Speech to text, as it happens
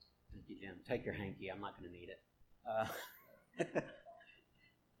Jim. Take your hanky. I'm not going to need it.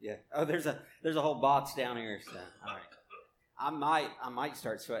 Yeah. Oh, there's a whole box down here. So, all right. I might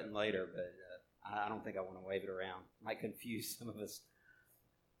start sweating later, but I don't think I want to wave it around. Might confuse some of us.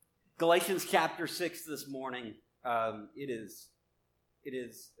 Galatians chapter 6 this morning.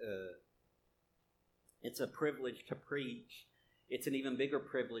 It's a privilege to preach. It's an even bigger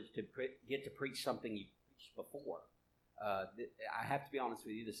privilege to get to preach something you preached before. I have to be honest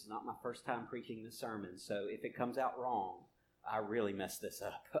with you, this is not my first time preaching this sermon, so if it comes out wrong, I really messed this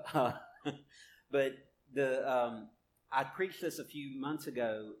up. But I preached this a few months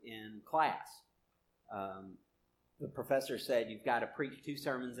ago in class. The professor said you've got to preach 2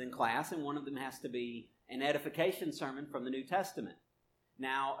 sermons in class, and one of them has to be an edification sermon from the New Testament.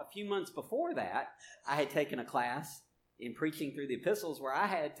 Now, a few months before that, I had taken a class in preaching through the epistles where I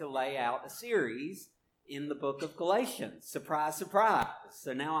had to lay out a series in the book of Galatians. Surprise, surprise.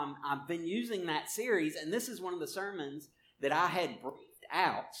 So now I've been using that series, and this is one of the sermons that I had briefed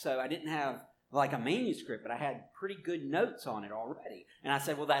out. So I didn't have like a manuscript, but I had pretty good notes on it already. And I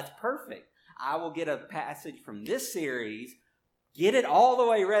said, well, that's perfect. I will get a passage from this series, get it all the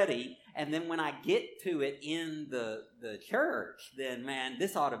way ready, and then when I get to it in the church, then, man,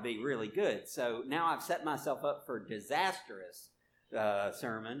 this ought to be really good. So now I've set myself up for a disastrous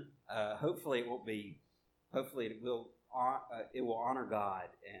sermon. Hopefully it will honor God,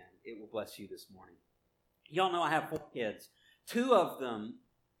 and it will bless you this morning. Y'all know I have 4 kids. 2 of them,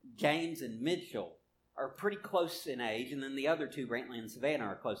 James and Mitchell, are pretty close in age, and then the other 2, Brantley and Savannah,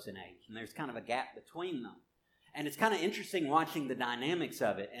 are close in age, and there's kind of a gap between them. And it's kind of interesting watching the dynamics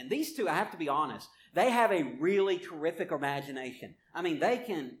of it. And these 2, I have to be honest, they have a really terrific imagination. I mean,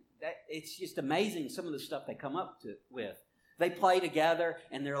 it's just amazing some of the stuff they come up with. They play together,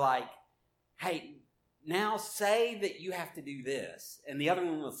 and they're like, hey, now say that you have to do this. And the other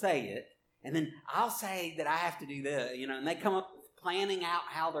one will say it, and then I'll say that I have to do this. And they come up with planning out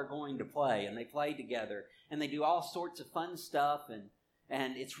how they're going to play, and they play together, and they do all sorts of fun stuff,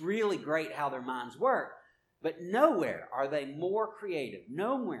 and it's really great how their minds work. But nowhere are they more creative,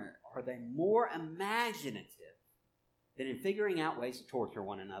 nowhere are they more imaginative than in figuring out ways to torture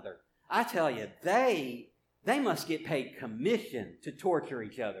one another. I tell you, they must get paid commission to torture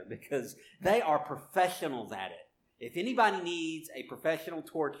each other because they are professionals at it. If anybody needs a professional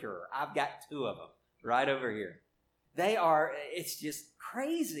torturer, I've got 2 of them right over here. It's just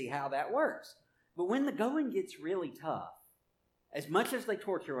crazy how that works. But when the going gets really tough, as much as they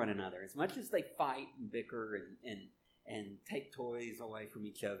torture one another, as much as they fight and bicker and take toys away from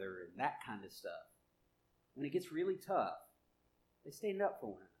each other and that kind of stuff, when it gets really tough, they stand up for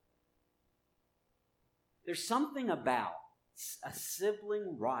one another. There's something about a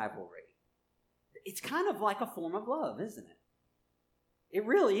sibling rivalry. It's kind of like a form of love, isn't it? It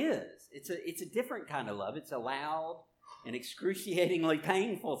really is. It's a different kind of love. It's a loud and excruciatingly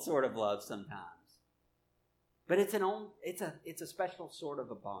painful sort of love sometimes. But it's a special sort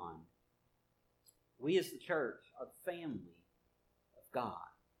of a bond. We as the church are the family of God.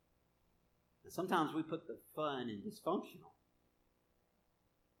 And sometimes we put the fun in dysfunctional.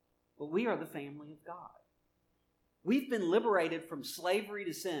 But we are the family of God. We've been liberated from slavery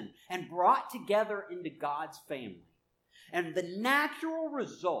to sin and brought together into God's family. And the natural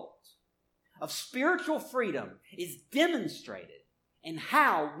result of spiritual freedom is demonstrated in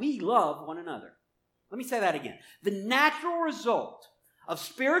how we love one another. Let me say that again. The natural result of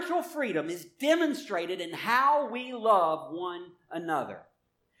spiritual freedom is demonstrated in how we love one another.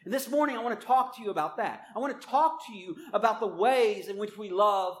 And this morning I want to talk to you about that. I want to talk to you about the ways in which we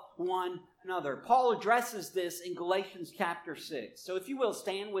love one another. Paul addresses this in Galatians chapter 6. So if you will,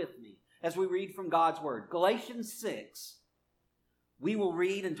 stand with me as we read from God's Word. Galatians 6. We will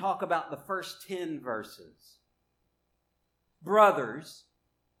read and talk about the first 10 verses. Brothers,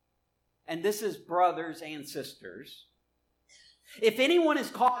 and this is brothers and sisters, if anyone is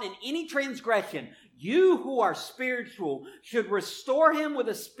caught in any transgression, you who are spiritual should restore him with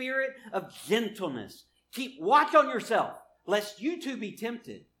a spirit of gentleness. Keep watch on yourself, lest you too be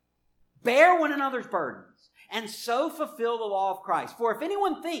tempted. Bear one another's burdens, and so fulfill the law of Christ. For if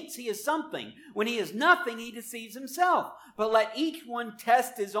anyone thinks he is something when he is nothing, he deceives himself. But let each one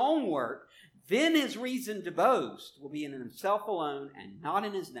test his own work. Then his reason to boast will be in himself alone and not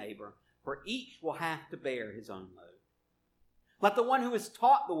in his neighbor, for each will have to bear his own load. Let the one who is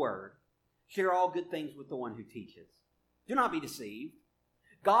taught the word share all good things with the one who teaches. Do not be deceived.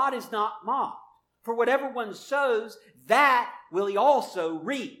 God is not mocked. For whatever one sows, that will he also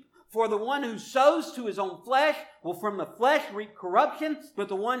reap. For the one who sows to his own flesh will from the flesh reap corruption, but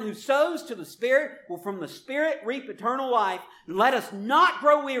the one who sows to the Spirit will from the Spirit reap eternal life. And let us not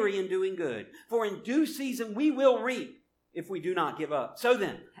grow weary in doing good, for in due season we will reap if we do not give up. So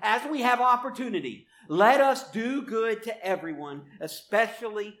then, as we have opportunity, let us do good to everyone,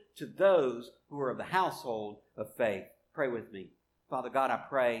 especially to those who are of the household of faith. Pray with me. Father God, I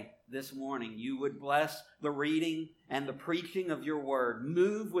pray this morning you would bless the reading and the preaching of your word.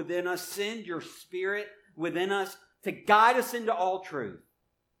 Move within us. Send your Spirit within us to guide us into all truth.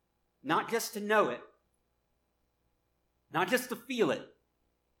 Not just to know it, not just to feel it,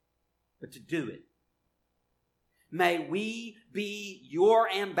 but to do it. May we be your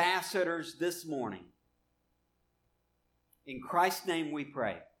ambassadors this morning. In Christ's name we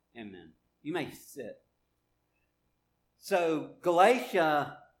pray. Amen. You may sit. So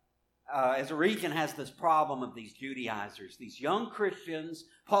Galatia, as a region, has this problem of these Judaizers, these young Christians.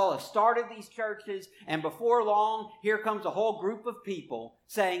 Paul has started these churches, and before long, here comes a whole group of people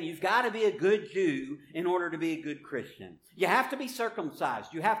saying you've got to be a good Jew in order to be a good Christian. You have to be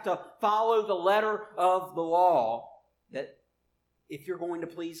circumcised. You have to follow the letter of the law that if you're going to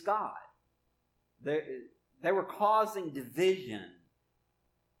please God. They were causing division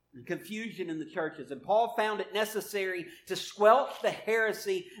and confusion in the churches. And Paul found it necessary to squelch the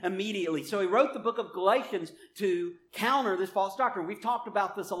heresy immediately. So he wrote the book of Galatians to counter this false doctrine. We've talked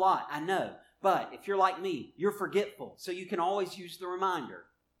about this a lot, I know. But if you're like me, you're forgetful. So you can always use the reminder.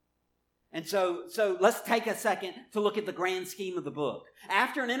 And so let's take a second to look at the grand scheme of the book.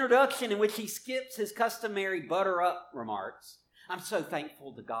 After an introduction in which he skips his customary butter-up remarks, I'm so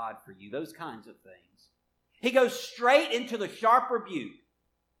thankful to God for you, those kinds of things. He goes straight into the sharp rebuke.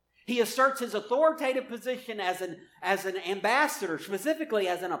 He asserts his authoritative position as an ambassador, specifically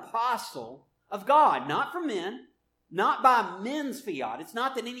as an apostle of God, not for men, not by men's fiat. It's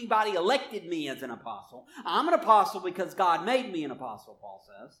not that anybody elected me as an apostle. I'm an apostle because God made me an apostle, Paul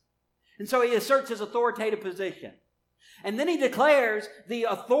says. And so he asserts his authoritative position. And then he declares the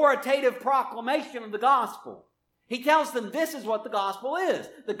authoritative proclamation of the gospel. He tells them this is what the gospel is.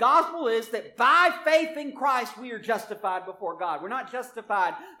 The gospel is that by faith in Christ we are justified before God. We're not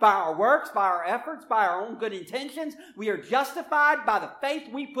justified by our works, by our efforts, by our own good intentions. We are justified by the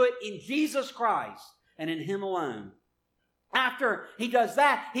faith we put in Jesus Christ and in Him alone. After he does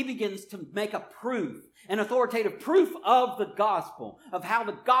that, he begins to make a proof, an authoritative proof of the gospel, of how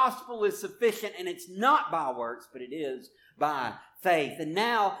the gospel is sufficient, and it's not by works, but it is by faith. And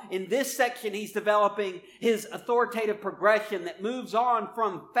now, in this section, he's developing his authoritative progression that moves on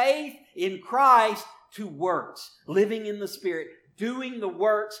from faith in Christ to works, living in the Spirit, doing the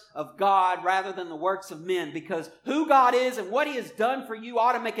works of God rather than the works of men, because who God is and what He has done for you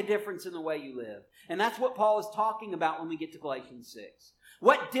ought to make a difference in the way you live. And that's what Paul is talking about when we get to Galatians 6.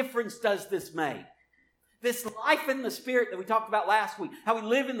 What difference does this make? This life in the Spirit that we talked about last week, how we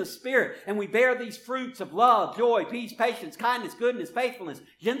live in the Spirit and we bear these fruits of love, joy, peace, patience, kindness, goodness, faithfulness,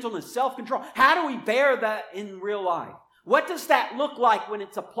 gentleness, self-control. How do we bear that in real life? What does that look like when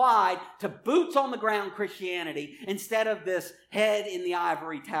it's applied to boots on the ground Christianity instead of this head in the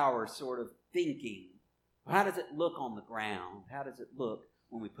ivory tower sort of thinking? How does it look on the ground? How does it look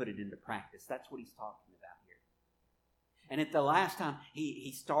when we put it into practice? That's what he's talking about here. And at the last time,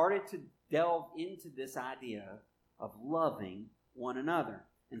 he started to delve into this idea of loving one another.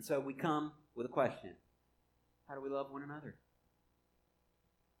 And so we come with a question. How do we love one another?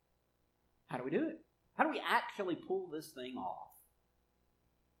 How do we do it? How do we actually pull this thing off?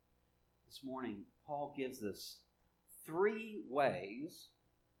 This morning, Paul gives us 3 ways,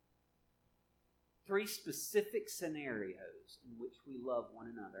 3 specific scenarios in which we love one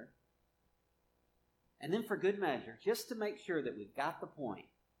another. And then for good measure, just to make sure that we've got the point,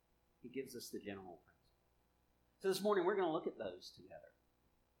 he gives us the general principle. So this morning, we're going to look at those together.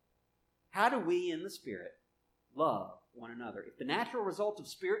 How do we in the Spirit love one another? If the natural result of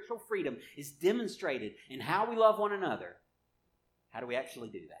spiritual freedom is demonstrated in how we love one another, how do we actually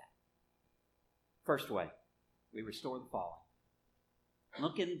do that? First way, we restore the fallen.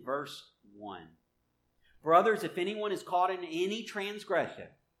 Look in verse 1. Brothers, if anyone is caught in any transgression,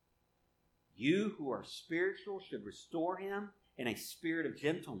 you who are spiritual should restore him in a spirit of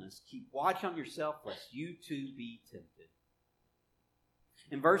gentleness. Keep watch on yourself, lest you too be tempted.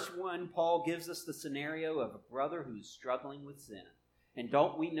 In verse 1, Paul gives us the scenario of a brother who's struggling with sin. And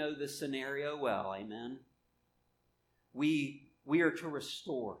don't we know this scenario well, amen? We are to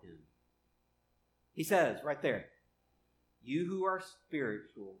restore him. He says right there, you who are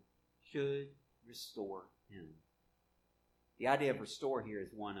spiritual should restore him. The idea of restore here is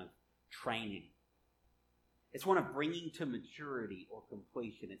one of training. It's one of bringing to maturity or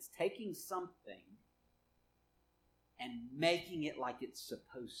completion. It's taking something and making it like it's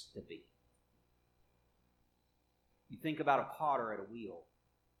supposed to be. You think about a potter at a wheel.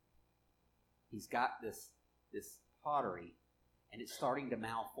 He's got this pottery, and it's starting to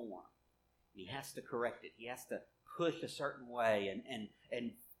malform. He has to correct it. He has to push a certain way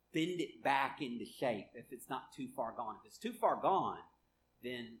and bend it back into shape if it's not too far gone. If it's too far gone,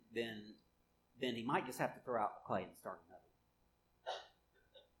 then he might just have to throw out the clay and start another.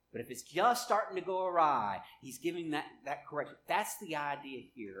 But if it's just starting to go awry, he's giving that correction. That's the idea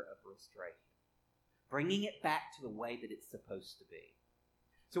here of restoration. Bringing it back to the way that it's supposed to be.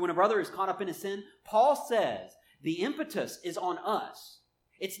 So when a brother is caught up in a sin, Paul says the impetus is on us.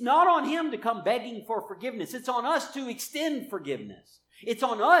 It's not on him to come begging for forgiveness. It's on us to extend forgiveness. It's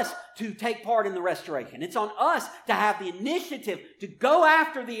on us to take part in the restoration. It's on us to have the initiative to go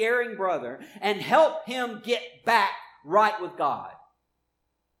after the erring brother and help him get back right with God.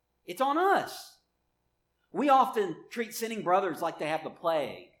 It's on us. We often treat sinning brothers like they have the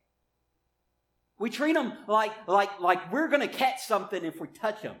plague. We treat them like we're going to catch something if we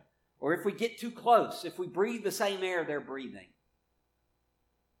touch them, or if we get too close, if we breathe the same air they're breathing.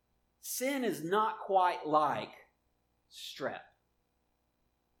 Sin is not quite like strep.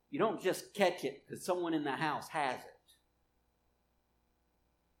 You don't just catch it because someone in the house has it.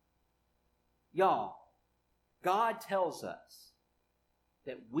 Y'all, God tells us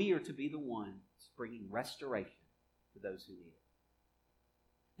that we are to be the ones bringing restoration to those who need it.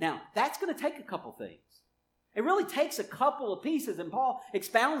 Now, that's going to take a couple things. It really takes a couple of pieces, and Paul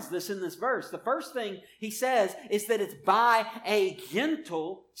expounds this in this verse. The first thing he says is that it's by a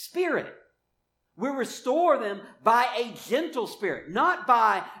gentle spirit. We restore them by a gentle spirit, not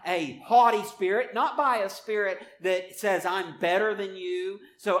by a haughty spirit, not by a spirit that says, I'm better than you,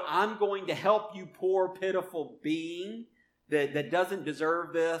 so I'm going to help you, poor, pitiful being that doesn't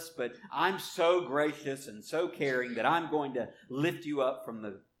deserve this, but I'm so gracious and so caring that I'm going to lift you up from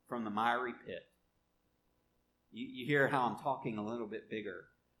the miry pit. You hear how I'm talking a little bit bigger,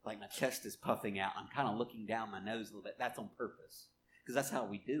 like my chest is puffing out. I'm kind of looking down my nose a little bit. That's on purpose, because that's how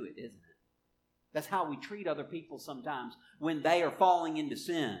we do it, isn't it? That's how we treat other people sometimes when they are falling into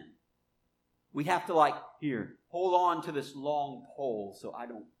sin. We have to here, hold on to this long pole so I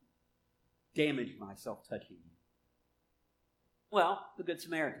don't damage myself touching you. Well, the Good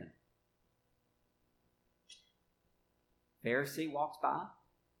Samaritan. Pharisee walks by,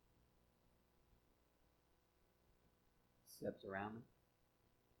 steps around him.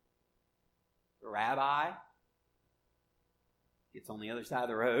 The rabbi gets on the other side of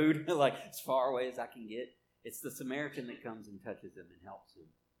the road, as far away as I can get. It's the Samaritan that comes and touches him and helps him.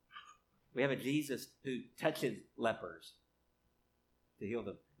 We have a Jesus who touches lepers to heal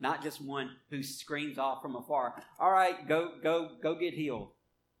them. Not just one who screams off from afar, all right, go get healed.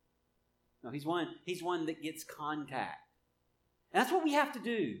 No, he's one that gets contact. And that's what we have to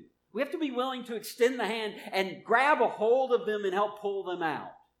do. We have to be willing to extend the hand and grab a hold of them and help pull them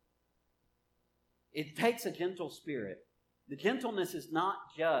out. It takes a gentle spirit. The gentleness is not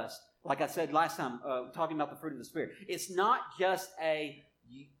just, like I said last time, talking about the fruit of the Spirit. It's not just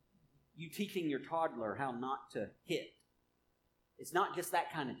you teaching your toddler how not to hit. It's not just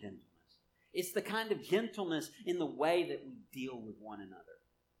that kind of gentleness. It's the kind of gentleness in the way that we deal with one another.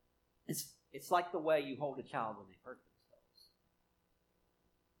 It's like the way you hold a child when they hurt themselves.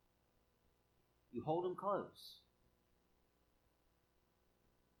 You hold them close,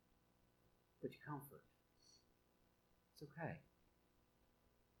 but you comfort. It's okay.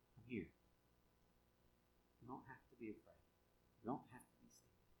 I'm here. You don't have to be afraid. You don't have to be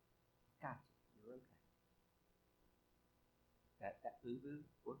scared. I've got you. You're okay. That boo-boo,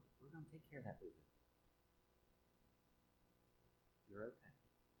 we're going to take care of that boo-boo. You're okay.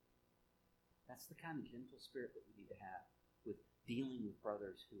 That's the kind of gentle spirit that we need to have with dealing with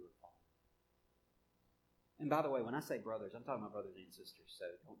brothers who are fallen. And by the way, when I say brothers, I'm talking about brothers and sisters, so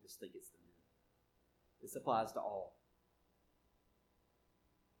don't just think it's the men. This applies to all.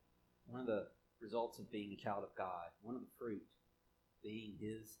 One of the results of being a child of God, one of the fruit being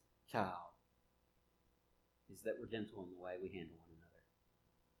His child, is that we're gentle in the way we handle one another.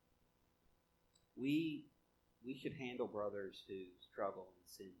 We should handle brothers who struggle and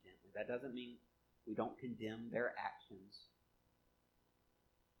sin gently. That doesn't mean we don't condemn their actions.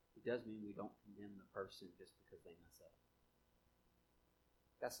 It does mean we don't condemn the person just because they mess up.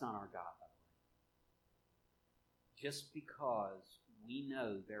 That's not our God, by the way. Just because we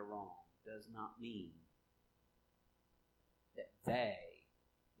know they're wrong does not mean that they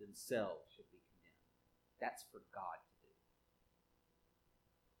themselves should be condemned. That's for God to do.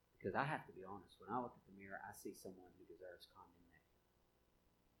 Because I have to be honest, when I look at the mirror, I see someone who deserves condemnation.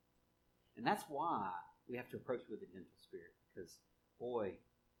 And that's why we have to approach with a gentle spirit. Because, boy,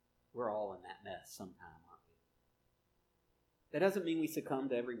 we're all in that mess sometime, aren't we? That doesn't mean we succumb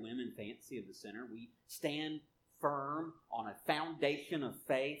to every whim and fancy of the sinner. We stand firm on a foundation of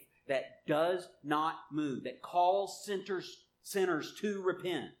faith that does not move, that calls sinners to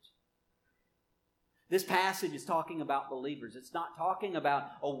repent. This passage is talking about believers. It's not talking about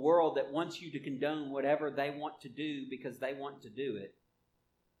a world that wants you to condone whatever they want to do because they want to do it.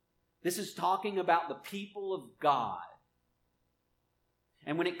 This is talking about the people of God.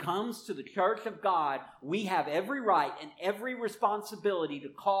 And when it comes to the church of God, we have every right and every responsibility to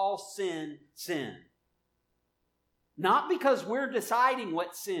call sin, sin. Not because we're deciding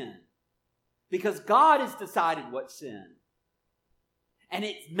what's sin, because God has decided what's sin. And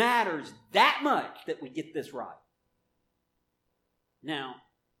it matters that much that we get this right. Now,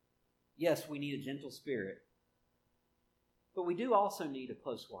 yes, we need a gentle spirit, but we do also need a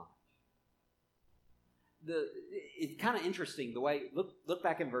close watch. It's kind of interesting the way, look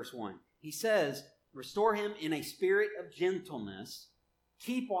back in verse 1. He says, restore him in a spirit of gentleness.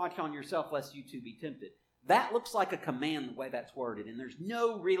 Keep watch on yourself lest you too be tempted. That looks like a command the way that's worded, and there's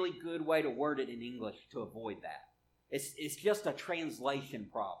no really good way to word it in English to avoid that. It's just a translation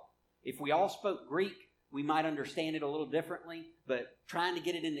problem. If we all spoke Greek, we might understand it a little differently, but trying to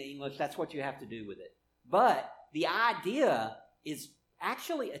get it into English, that's what you have to do with it. But the idea is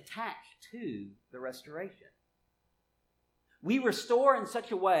actually attached to the restoration. We restore in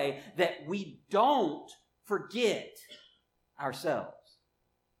such a way that we don't forget ourselves.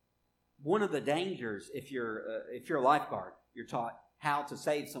 One of the dangers, if you're a lifeguard, you're taught how to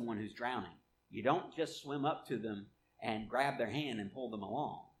save someone who's drowning. You don't just swim up to them and grab their hand and pull them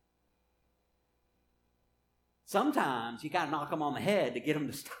along. Sometimes you got to knock them on the head to get them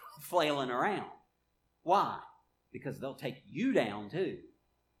to stop flailing around. Why? Because they'll take you down too.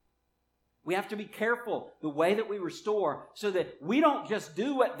 We have to be careful the way that we restore so that we don't just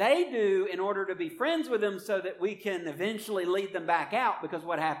do what they do in order to be friends with them so that we can eventually lead them back out, because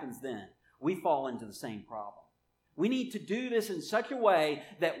what happens then? We fall into the same problem. We need to do this in such a way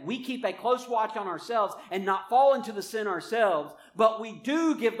that we keep a close watch on ourselves and not fall into the sin ourselves, but we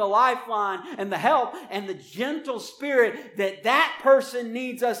do give the lifeline and the help and the gentle spirit that that person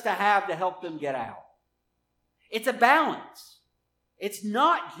needs us to have to help them get out. It's a balance. It's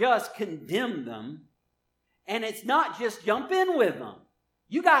not just condemn them, and it's not just jump in with them.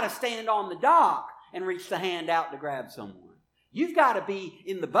 You got to stand on the dock and reach the hand out to grab someone. You've got to be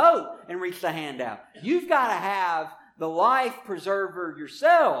in the boat and reach the hand out. You've got to have the life preserver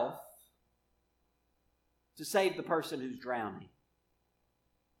yourself to save the person who's drowning.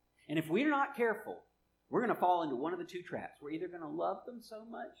 And if we're not careful, we're going to fall into one of the two traps. We're either going to love them so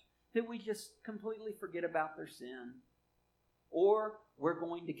much that we just completely forget about their sin, or we're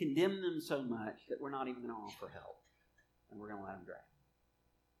going to condemn them so much that we're not even going to offer help, and we're going to let them drown.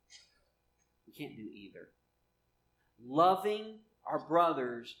 We can't do either. Loving our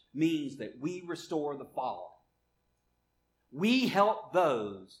brothers means that we restore the fallen. We help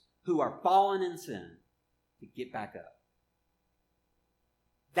those who are fallen in sin to get back up.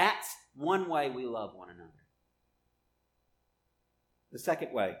 That's one way we love one another. The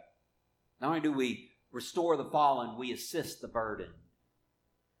second way, not only do we restore the fallen, we assist the burdened.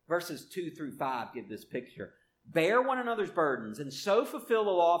 Verses 2 through 5 give this picture. Bear one another's burdens and so fulfill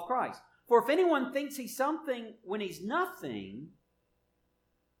the law of Christ. For if anyone thinks he's something when he's nothing,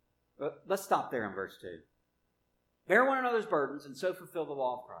 let's stop there in verse 2. Bear one another's burdens and so fulfill the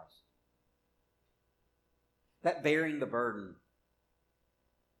law of Christ. That bearing the burden.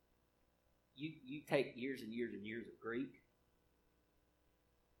 You take years and years and years of Greek.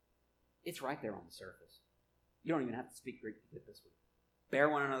 It's right there on the surface. You don't even have to speak Greek to get this one. Bear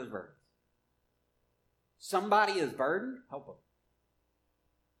one another's burdens. Somebody is burdened, help them.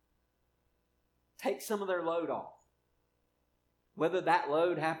 Take some of their load off. Whether that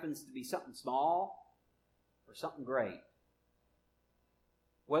load happens to be something small or something great.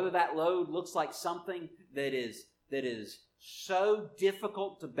 Whether that load looks like something that is so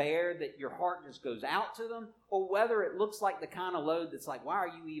difficult to bear that your heart just goes out to them, or whether it looks like the kind of load that's like, why are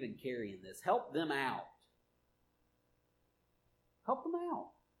you even carrying this? Help them out. Help them out.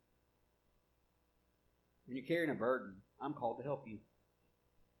 When you're carrying a burden, I'm called to help you.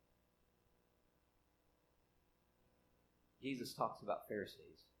 Jesus talks about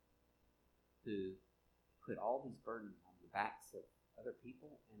Pharisees who put all these burdens on the backs of other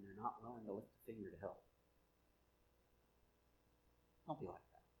people, and they're not willing to lift a finger to help. Don't be like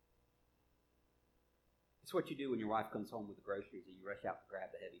that. It's what you do when your wife comes home with the groceries and you rush out to grab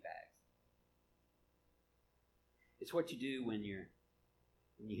the heavy bags. It's what you do when you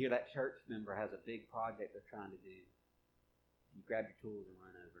hear that church member has a big project they're trying to do. You grab your tools and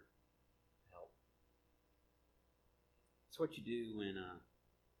run over to help. It's what you do when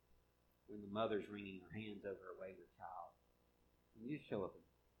the mother's wringing her hands over a wayward child. And you just show up and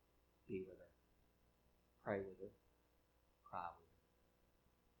be with her, pray with her, cry with her.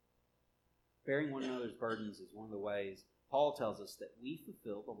 Bearing one another's burdens is one of the ways Paul tells us that we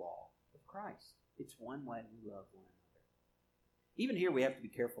fulfill the law of Christ. It's one way we love one another. Even here we have to be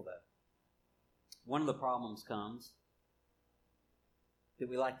careful, though. One of the problems comes that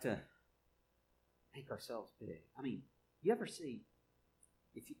we like to make ourselves big. I mean, you ever see,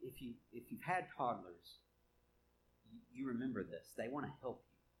 if you've had toddlers, you remember this. They want to help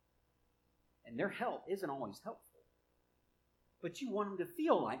you. And their help isn't always helpful. But you want them to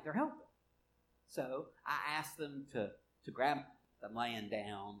feel like they're helping. So I asked them to grab, I'm laying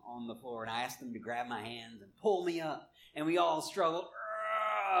down on the floor, and I asked them to grab my hands and pull me up. And we all struggled.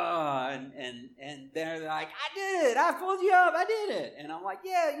 And they're like, I did it. I pulled you up. I did it. And I'm like,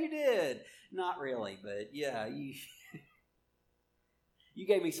 yeah, you did. Not really, but yeah, you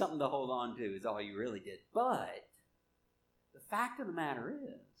gave me something to hold on to is all you really did. But the fact of the matter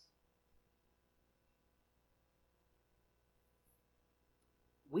is,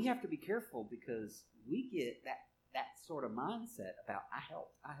 we have to be careful because we get that sort of mindset about, I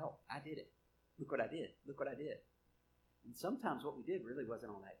helped, I did it. Look what I did. And sometimes what we did really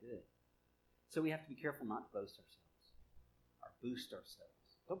wasn't all that good. So we have to be careful not to boast ourselves or boost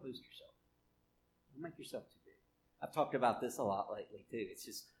ourselves. Don't boost yourself. Don't make yourself too big. I've talked about this a lot lately too. It's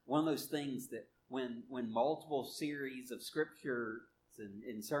just one of those things that when multiple series of scriptures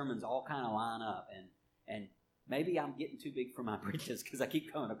and sermons all kind of line up, and maybe I'm getting too big for my britches because I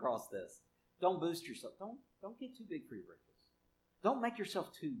keep coming across this. Don't boost yourself. Don't get too big for your britches. Don't make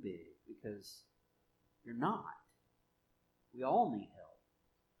yourself too big because you're not. We all need help.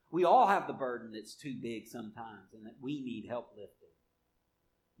 We all have the burden that's too big sometimes and that we need help lifted.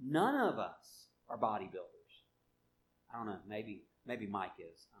 None of us are bodybuilders. I don't know. Maybe Mike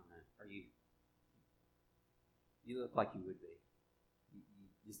is. I don't know. Are you? You look like you would be. You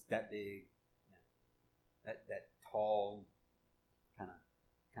just that big, that tall kind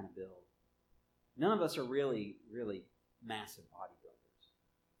of build. None of us are really, really massive bodybuilders.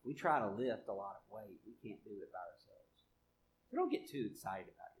 We try to lift a lot of weight. We can't do it by ourselves. So don't get too excited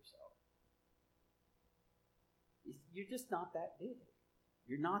about yourself. You're just not that big.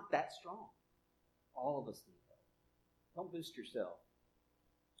 You're not that strong. All of us need help. Don't boost yourself.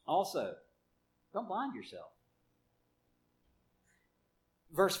 Also, don't blind yourself.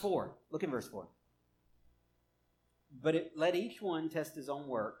 Verse 4. Look at verse 4. But let each one test his own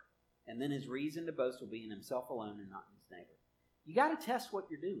work, and then his reason to boast will be in himself alone and not in his neighbor. You got to test what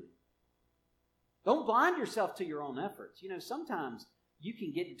you're doing. Don't blind yourself to your own efforts. You know, sometimes you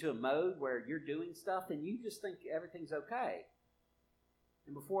can get into a mode where you're doing stuff and you just think everything's okay.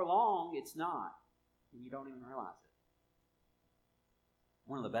 And before long, it's not. And you don't even realize it.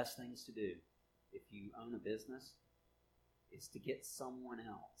 One of the best things to do if you own a business is to get someone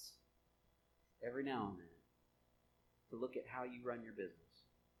else every now and then to look at how you run your business.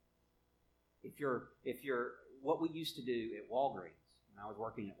 If you're what we used to do at Walgreens, when I was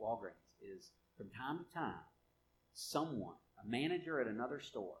working at Walgreens, is from time to time, someone, a manager at another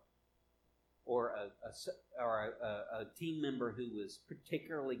store, or a team member who was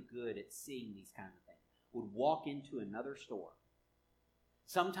particularly good at seeing these kind of things, would walk into another store.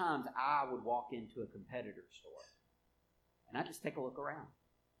 Sometimes I would walk into a competitor store, and I'd just take a look around.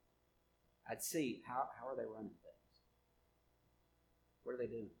 I'd see how are they running things. What are they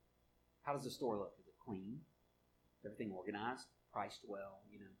doing? How does the store look? Is it clean? Is everything organized? Priced well?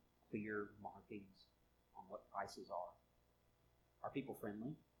 Clear markings on what prices are? Are people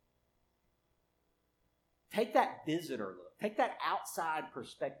friendly? Take that visitor look. Take that outside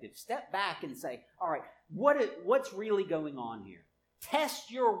perspective. Step back and say, all right, what's really going on here?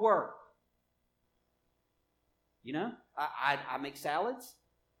 Test your work. I make salads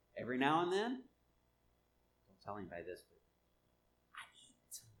every now and then. Don't tell anybody this, but I eat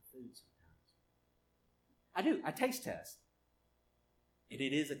some of the food sometimes. I do. I taste test. And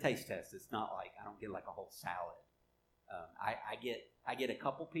it is a taste test. It's not like I don't get like a whole salad. I get a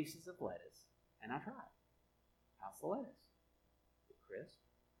couple pieces of lettuce and I try it. How's the lettuce? Is it crisp?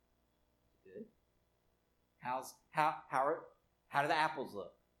 Is it good? How do the apples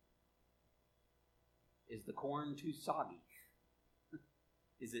look? Is the corn too soggy?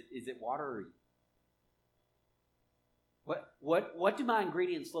 Is it watery? What do my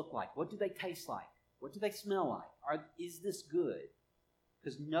ingredients look like? What do they taste like? What do they smell like? Is this good?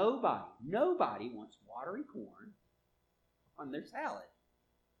 Because nobody wants watery corn on their salad.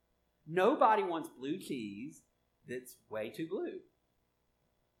 Nobody wants blue cheese that's way too blue.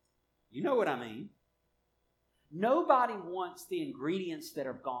 You know what I mean. Nobody wants the ingredients that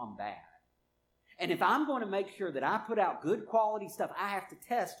have gone bad. And if I'm going to make sure that I put out good quality stuff, I have to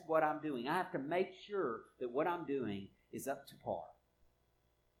test what I'm doing. I have to make sure that what I'm doing is up to par.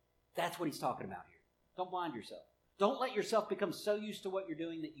 That's what he's talking about here. Don't blind yourself. Don't let yourself become so used to what you're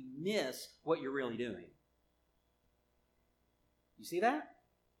doing that you miss what you're really doing. You see that?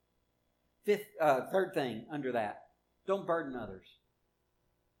 Third thing under that, don't burden others.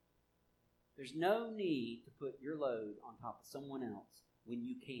 There's no need to put your load on top of someone else when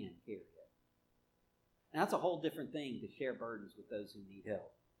you can carry it. Now, that's a whole different thing to share burdens with those who need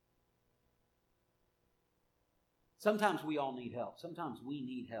help. Sometimes we all need help. Sometimes we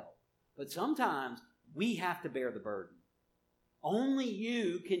need help. But sometimes we have to bear the burden. Only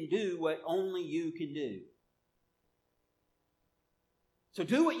you can do what only you can do. So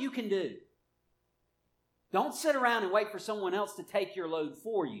do what you can do. Don't sit around and wait for someone else to take your load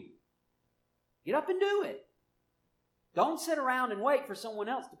for you. Get up and do it. Don't sit around and wait for someone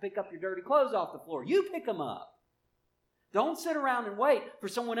else to pick up your dirty clothes off the floor. You pick them up. Don't sit around and wait for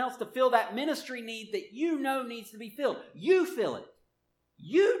someone else to fill that ministry need that you know needs to be filled. You fill it.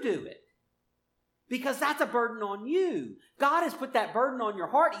 You do it. Because that's a burden on you. God has put that burden on your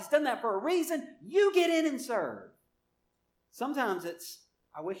heart. He's done that for a reason. You get in and serve. Sometimes it's,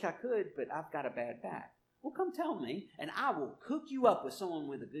 I wish I could, but I've got a bad back. Well, come tell me, and I will hook you up with someone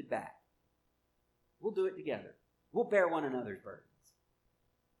with a good back. We'll do it together. We'll bear one another's burdens.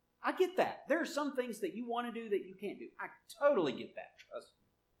 I get that. There are some things that you want to do that you can't do. I totally get that.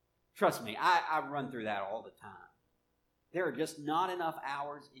 Trust me, I run through that all the time. There are just not enough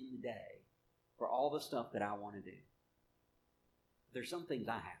hours in the day for all the stuff that I want to do. There's some things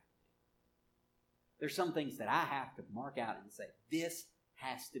I have to do. There's some things that I have to mark out and say, this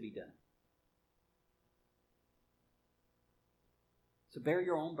has to be done. So bear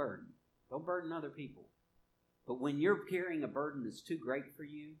your own burden. Don't burden other people. But when you're carrying a burden that's too great for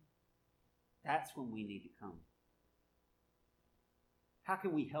you, that's when we need to come. How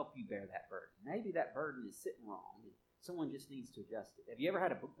can we help you bear that burden? Maybe that burden is sitting wrong and someone just needs to adjust it. Have you ever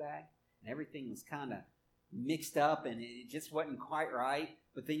had a book bag and everything was kind of mixed up and it just wasn't quite right,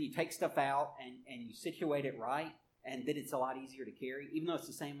 but then you take stuff out and you situate it right, and then it's a lot easier to carry, even though it's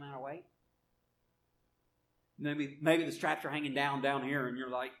the same amount of weight? Maybe the straps are hanging down here and you're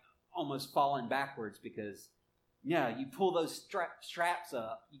like almost falling backwards because, you pull those straps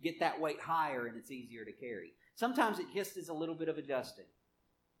up, you get that weight higher and it's easier to carry. Sometimes it just is a little bit of adjusting.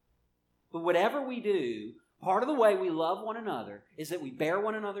 But whatever we do, part of the way we love one another is that we bear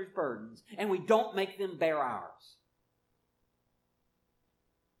one another's burdens and we don't make them bear ours.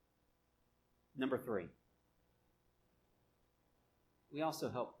 Number 3. We also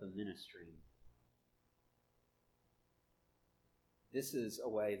help the ministry. This is a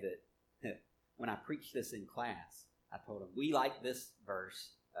way that when I preached this in class, I told them, we like this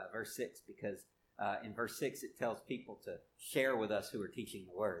verse 6, because in verse 6 it tells people to share with us who are teaching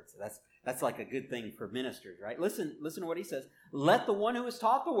the word. So that's like a good thing for ministers, right? Listen to what he says. Let the one who has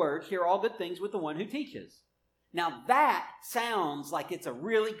taught the word share all good things with the one who teaches. Now that sounds like it's a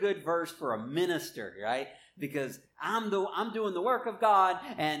really good verse for a minister, right? Because I'm doing the work of God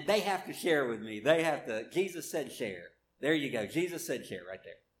and they have to share with me. Jesus said share. There you go. Jesus said share right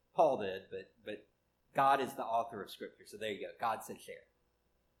there. Paul did, but God is the author of Scripture. So there you go. God said share.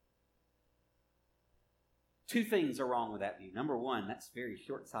 2 things are wrong with that view. Number 1, that's very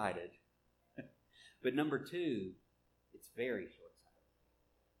short-sighted. But number 2, it's very short-sighted.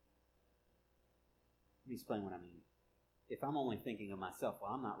 Let me explain what I mean. If I'm only thinking of myself,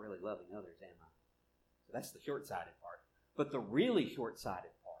 well, I'm not really loving others, am I? So that's the short-sighted part. But the really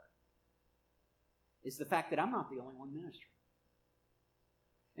short-sighted part is the fact that I'm not the only one ministering.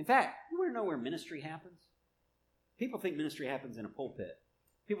 In fact, you want to know where ministry happens? People think ministry happens in a pulpit.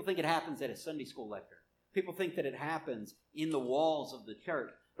 People think it happens at a Sunday school lecture. People think that it happens in the walls of the church.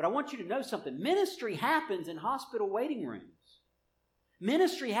 But I want you to know something. Ministry happens in hospital waiting rooms.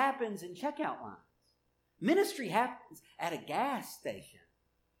 Ministry happens in checkout lines. Ministry happens at a gas station.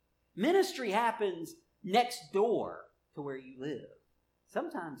 Ministry happens next door to where you live.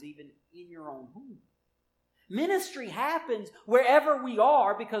 Sometimes even in your own home. Ministry happens wherever we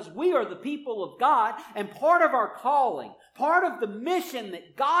are because we are the people of God, and part of our calling, part of the mission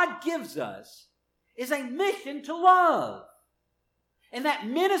that God gives us is a mission to love. And that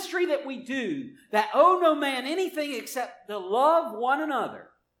ministry that we do, that owe no man anything except to love one another,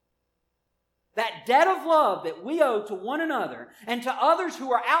 That debt of love that we owe to one another and to others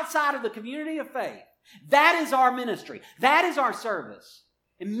who are outside of the community of faith, that is our ministry. That is our service.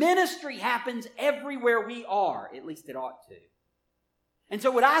 And ministry happens everywhere we are. At least it ought to. And so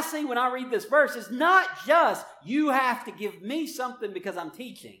what I see when I read this verse is not just, you have to give me something because I'm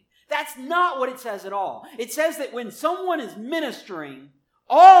teaching. That's not what it says at all. It says that when someone is ministering,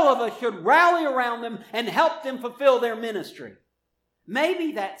 all of us should rally around them and help them fulfill their ministry.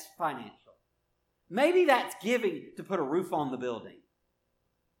 Maybe that's financial. Maybe that's giving to put a roof on the building.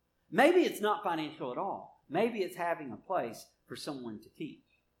 Maybe it's not financial at all. Maybe it's having a place for someone to teach.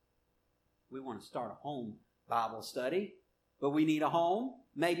 We want to start a home Bible study, but we need a home.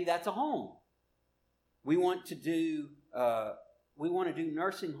 Maybe that's a home. We want to do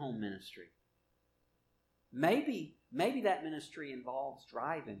nursing home ministry. Maybe that ministry involves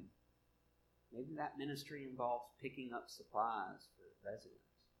driving. Maybe that ministry involves picking up supplies for residents.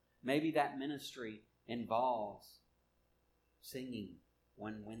 Maybe that ministry involves singing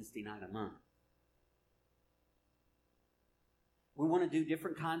one Wednesday night a month. We want to do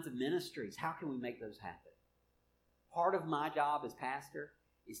different kinds of ministries. How can we make those happen? Part of my job as pastor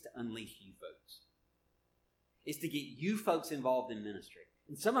is to unleash you folks. Is to get you folks involved in ministry.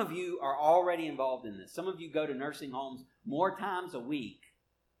 And some of you are already involved in this. Some of you go to nursing homes more times a week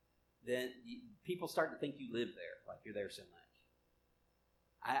than people start to think you live there, like you're there so much.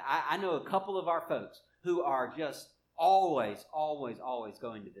 I know a couple of our folks who are just always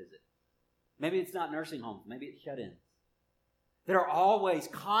going to visit. Maybe it's not nursing homes. Maybe it's shut-ins. That are always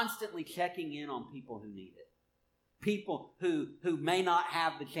constantly checking in on people who need it. People who may not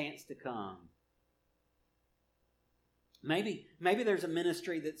have the chance to come. Maybe there's a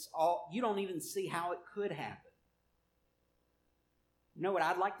ministry that's all, you don't even see how it could happen. You know what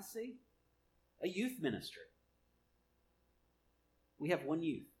I'd like to see? A youth ministry. We have one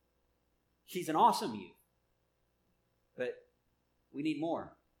youth. She's an awesome youth. But we need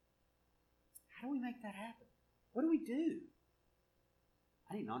more. How do we make that happen? What do we do?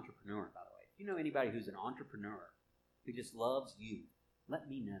 I need an entrepreneur, by the way. If you know anybody who's an entrepreneur, who just loves youth, let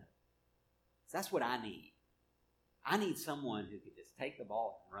me know. That's what I need. I need someone who could just take the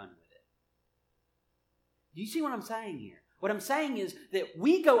ball and run with it. Do you see what I'm saying here? What I'm saying is that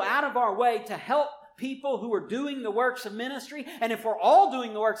we go out of our way to help people who are doing the works of ministry. And if we're all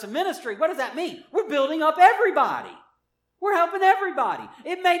doing the works of ministry, what does that mean? We're building up everybody. We're helping everybody.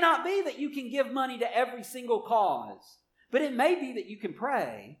 It may not be that you can give money to every single cause, but it may be that you can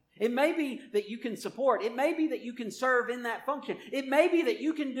pray. It may be that you can support. It may be that you can serve in that function. It may be that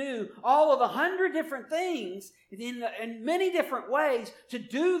you can do all of 100 different things in many different ways to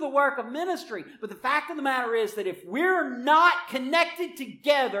do the work of ministry. But the fact of the matter is that if we're not connected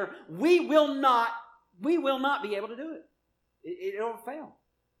together, we will not be able to do it. It'll fail.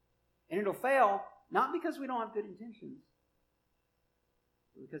 And it'll fail not because we don't have good intentions,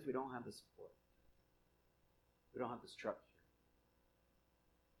 but because we don't have the support. We don't have the structure.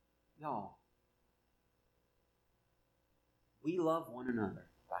 Y'all, we love one another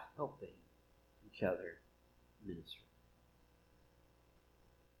by helping each other minister.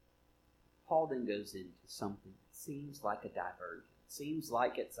 Paul then goes into something that seems like a diversion. Seems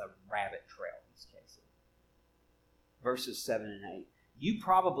like it's a rabbit trail in this case. Verses 7 and 8. You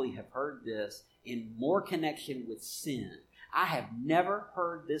probably have heard this in more connection with sin. I have never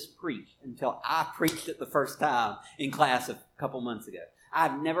heard this preached until I preached it the first time in class a couple months ago.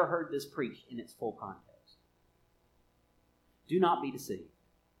 I've never heard this preached in its full context. Do not be deceived.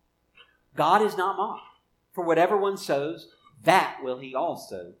 God is not mocked. For whatever one sows, that will he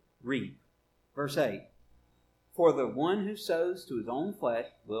also reap. Verse 8. For the one who sows to his own flesh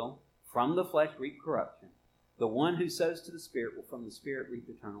will from the flesh reap corruption. The one who sows to the Spirit will from the Spirit reap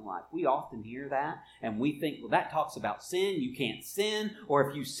eternal life. We often hear that, and we think, well, that talks about sin. You can't sin. Or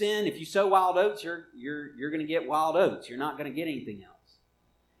if you sin, if you sow wild oats, you're going to get wild oats. You're not going to get anything else.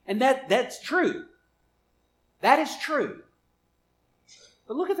 And that's true. That is true.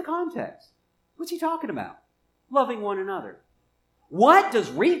 But look at the context. What's he talking about? Loving one another. What does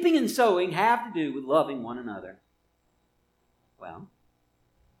reaping and sowing have to do with loving one another? Well,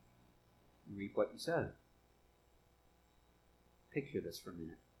 you reap what you sow. Picture this for a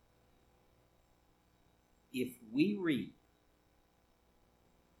minute. If we reap,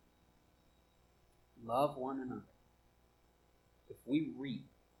 love one another. If we reap,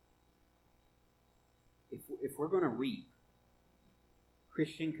 if we're going to reap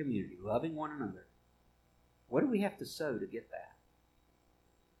Christian community, loving one another, what do we have to sow to get that?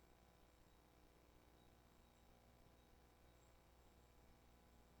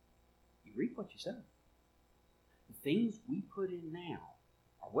 You reap what you sow. The things we put in now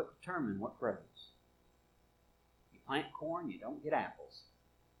are what determine what grows. You plant corn, you don't get apples.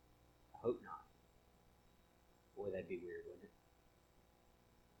 I hope not. Boy, that'd be weird, wouldn't it?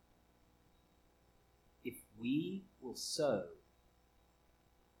 If we will sow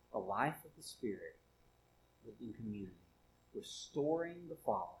the life of the Spirit in community, restoring the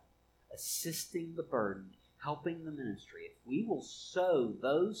fallen, assisting the burdened, helping the ministry, if we will sow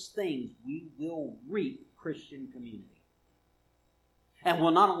those things, we will reap Christian community. And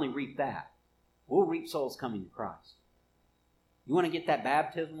we'll not only reap that, we'll reap souls coming to Christ. You want to get that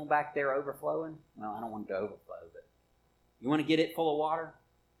baptismal back there overflowing? Well, I don't want it to overflow, but you want to get it full of water?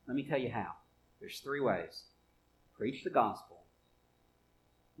 Let me tell you how. There's 3 ways. Preach the gospel,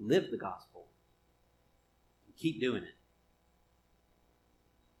 live the gospel, and keep doing it.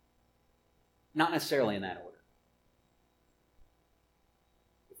 Not necessarily in that order.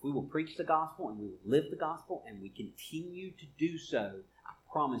 If we will preach the gospel and we will live the gospel and we continue to do so, I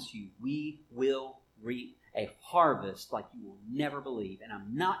promise you, we will reap a harvest like you will never believe. And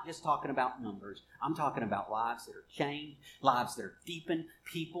I'm not just talking about numbers. I'm talking about lives that are changed, lives that are deepened,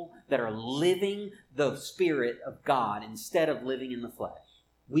 people that are living the Spirit of God instead of living in the flesh.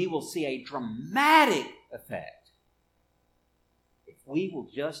 We will see a dramatic effect if we will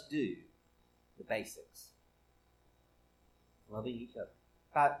just do the basics. Loving each other.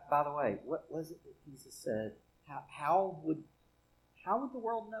 By the way, what was it that Jesus said? How would the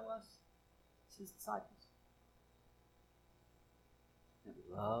world know us as His disciples? That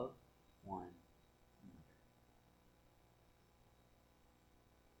we love one another.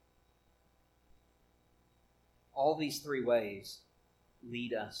 All these 3 ways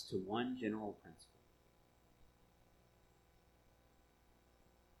lead us to one general principle.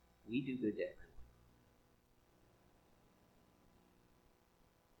 We do good to everyone.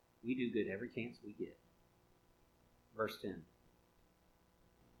 We do good every chance we get. Verse 10.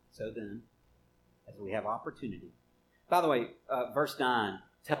 So then, as we have opportunity. By the way, verse 9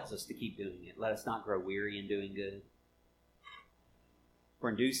 tells us to keep doing it. Let us not grow weary in doing good. For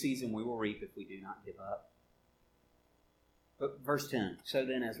in due season we will reap if we do not give up. But verse 10. So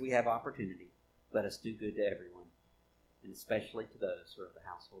then, as we have opportunity, let us do good to everyone, and especially to those who are of the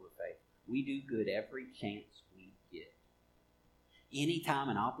household of faith. We do good every chance we get. Anytime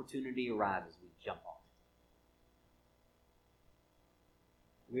an opportunity arises, we jump on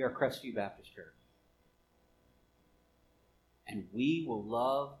it. We are Crestview Baptist Church. And we will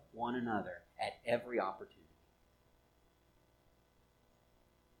love one another at every opportunity.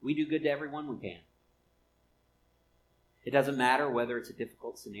 We do good to everyone we can. It doesn't matter whether it's a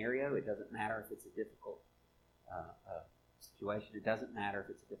difficult scenario. It doesn't matter if it's a difficult situation. It doesn't matter if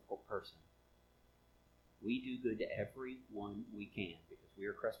it's a difficult person. We do good to everyone we can because we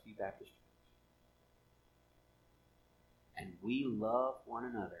are Crestview Baptist Church. And we love one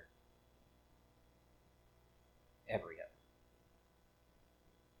another every other.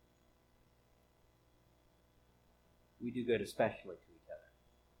 We do good especially to each other.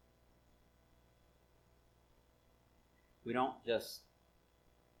 We don't just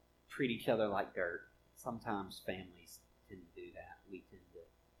treat each other like dirt. Sometimes families tend to do that. We tend to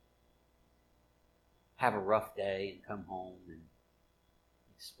have a rough day and come home and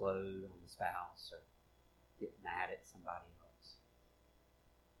explode on the spouse or get mad at somebody else.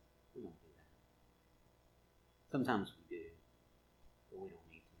 We don't do that. Sometimes we do, but we don't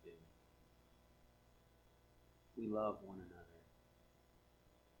need to do it. We love one another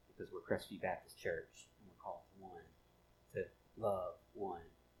because we're Crestview Baptist Church and we're called to love one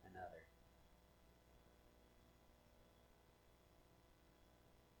another.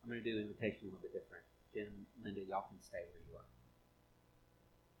 I'm going to do the invitation a little bit different. Jim, Linda, y'all can stay where you are.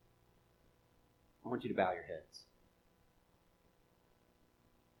 I want you to bow your heads.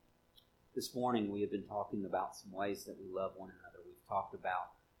 This morning we have been talking about some ways that we love one another. We've talked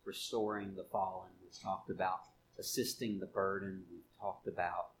about restoring the fallen. We've talked about assisting the burdened. We've talked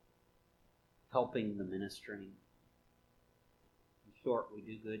about helping the ministering. In short, we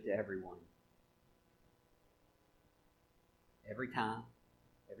do good to everyone. Every time,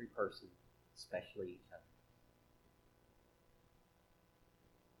 every person, especially each other.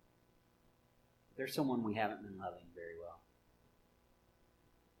 If there's someone we haven't been loving very well.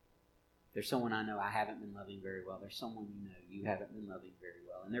 There's someone I know I haven't been loving very well. There's someone you know you haven't been loving very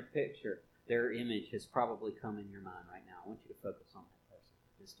well. And their picture, their image has probably come in your mind right now. I want you to focus on that person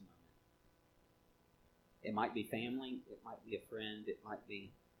for just a moment. It might be family. It might be a friend. It might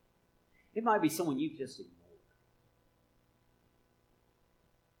be someone you've just ignored.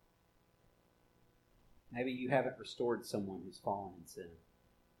 Maybe you haven't restored someone who's fallen in sin.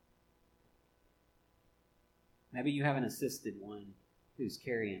 Maybe you haven't assisted one who's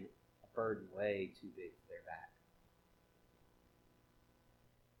carrying a burden way too big for their back.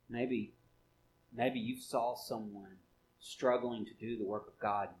 Maybe you saw someone struggling to do the work of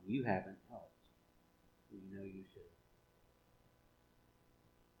God and you haven't helped. You know you should.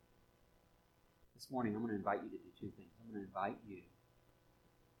 This morning I'm going to invite you to do two things. I'm going to invite you in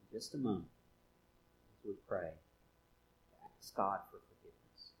just a moment as we pray to ask God for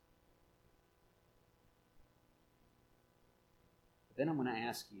forgiveness. But then I'm going to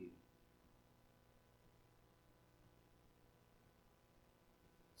ask you,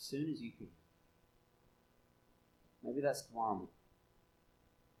 as soon as you can, maybe that's tomorrow morning.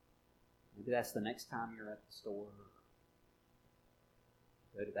 Maybe that's the next time you're at the store or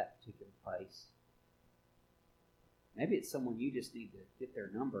go to that particular place. Maybe it's someone you just need to get their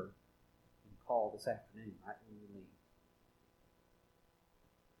number and call this afternoon right when you leave.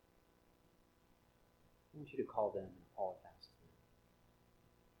 I want you to call them and apologize to them.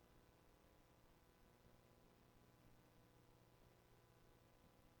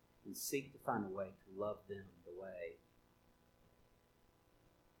 And seek to find a way to love them the way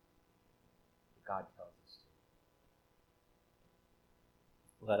God tells us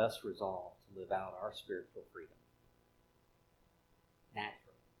to. Let us resolve to live out our spiritual freedom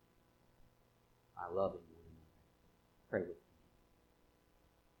naturally by loving one another. Pray with me.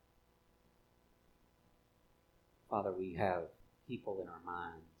 Father, we have people in our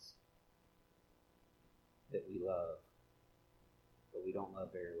minds that we love, but we don't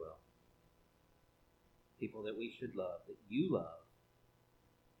love very well. People that we should love, that you love,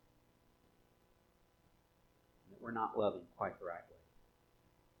 that we're not loving quite the right way.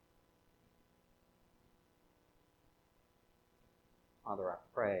 Father, I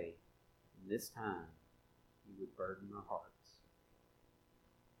pray in this time you would burden our hearts.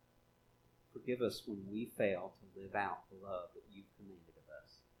 Forgive us when we fail to live out the love that you've commanded of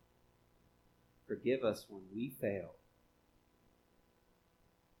us. Forgive us when we fail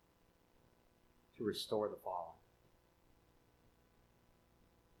to restore the fallen,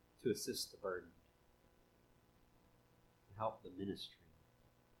 to assist the burdened, to help the ministry,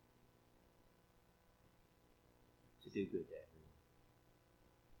 to do good to everyone.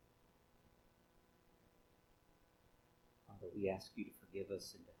 Father, we ask you to forgive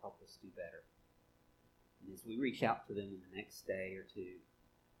us and to help us do better. And as we reach out to them in the next day or two,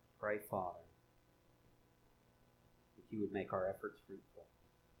 pray, Father, that you would make our efforts fruitful.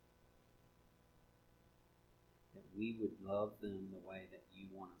 That we would love them the way that you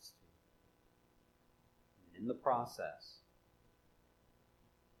want us to. And in the process,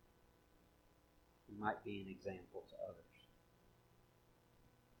 we might be an example to others.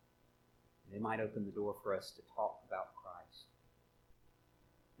 They might open the door for us to talk about Christ.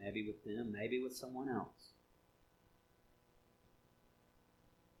 Maybe with them, maybe with someone else.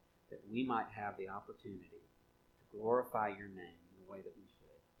 That we might have the opportunity to glorify your name in the way that we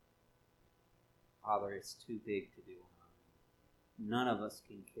should. Father, it's too big to do on our own. None of us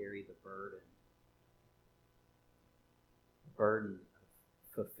can carry the burden of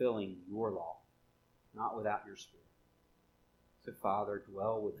fulfilling your law, not without your Spirit. So, Father,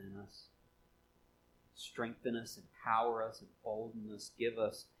 dwell within us. Strengthen us, empower us, embolden us. Give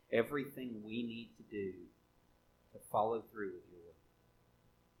us everything we need to do to follow through with your word.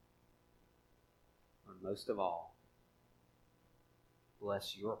 And most of all,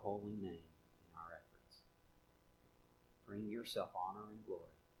 bless your holy name in our efforts. Bring yourself honor and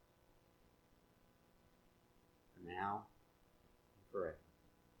glory. For now and forever.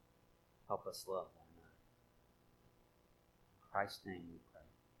 Help us love one another. In Christ's name we pray.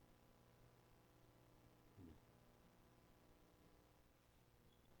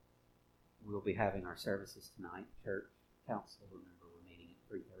 We'll be having our services tonight. Church council, remember, we're meeting at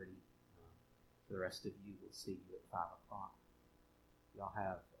 3:30. For the rest of you, we'll see you at 5 o'clock. Y'all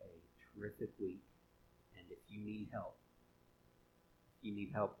have a terrific week. And if you need help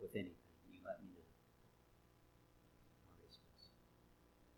with anything, you let me know.